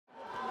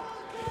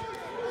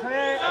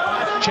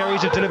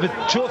Cherries have delivered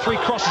 2 or 3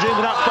 crosses in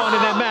without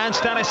finding their man.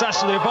 Stanislas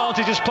to the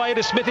advantage is played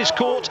as Smith is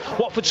caught.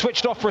 Watford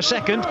switched off for a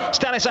second.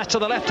 Stanislas to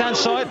the left-hand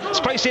side.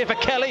 Space here for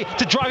Kelly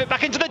to drive it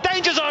back into the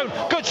danger zone.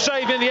 Good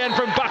save in the end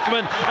from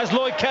Bachmann as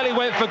Lloyd Kelly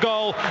went for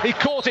goal. He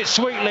caught it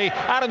sweetly.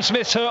 Adam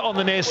Smith's hurt on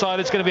the near side.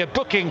 It's going to be a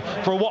booking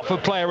for a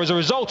Watford player as a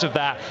result of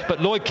that.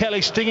 But Lloyd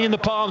Kelly stinging in the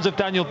palms of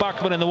Daniel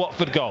Bachmann in the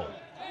Watford goal.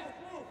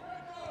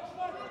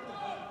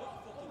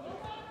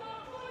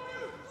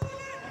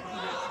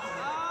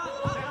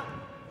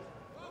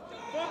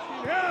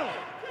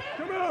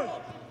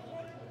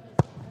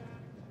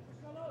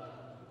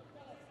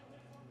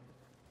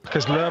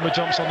 Because Lerma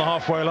jumps on the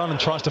halfway line and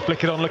tries to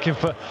flick it on, looking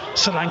for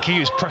Solanke,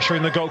 who's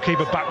pressuring the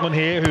goalkeeper Bachmann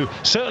here, who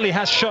certainly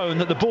has shown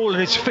that the ball at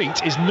his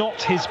feet is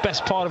not his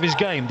best part of his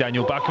game,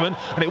 Daniel Bachmann,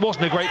 and it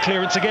wasn't a great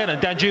clearance again,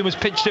 and Danjuma's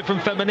pinched it from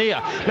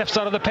Femenia. Left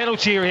side of the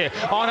penalty area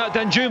here. Arnaut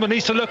Danjuma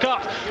needs to look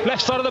up.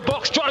 Left side of the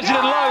box, drives it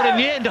alone. In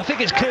the end, I think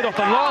it's cleared off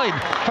the line.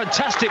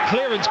 Fantastic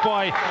clearance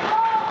by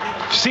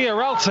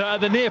Sierralta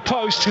at the near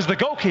post, because the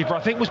goalkeeper,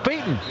 I think, was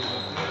beaten.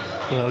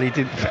 Well, he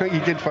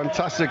did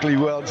fantastically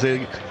well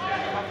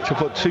to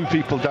put 2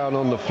 people down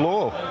on the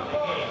floor,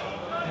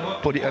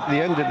 but at the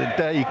end of the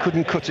day he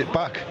couldn't cut it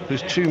back.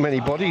 There's too many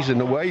bodies in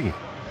the way.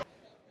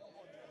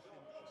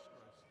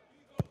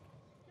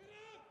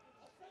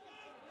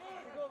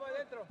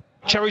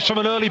 Cherries from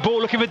an early ball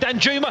looking for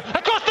Danjuma,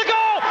 across the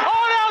goal!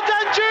 Arnaut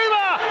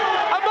Danjuma!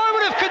 A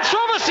moment of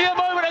controversy a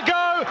moment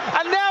ago,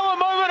 and now a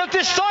moment of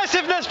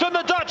decisiveness from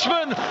the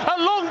Dutchman. A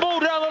long ball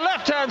down the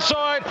left-hand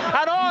side,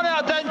 and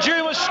Arnaut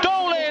Danjuma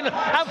stole in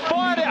and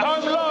fired it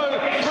home low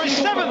for his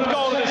 7th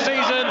goal of the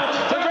season.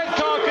 The red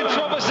card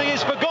controversy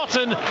is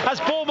forgotten as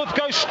Bournemouth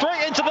goes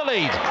straight into the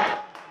lead.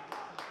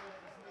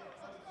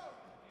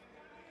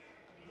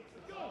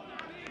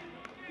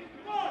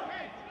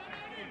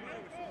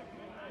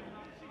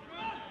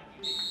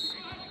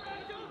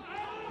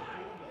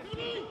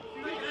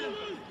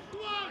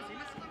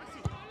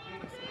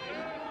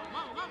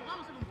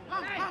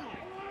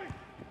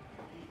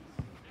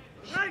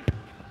 Right.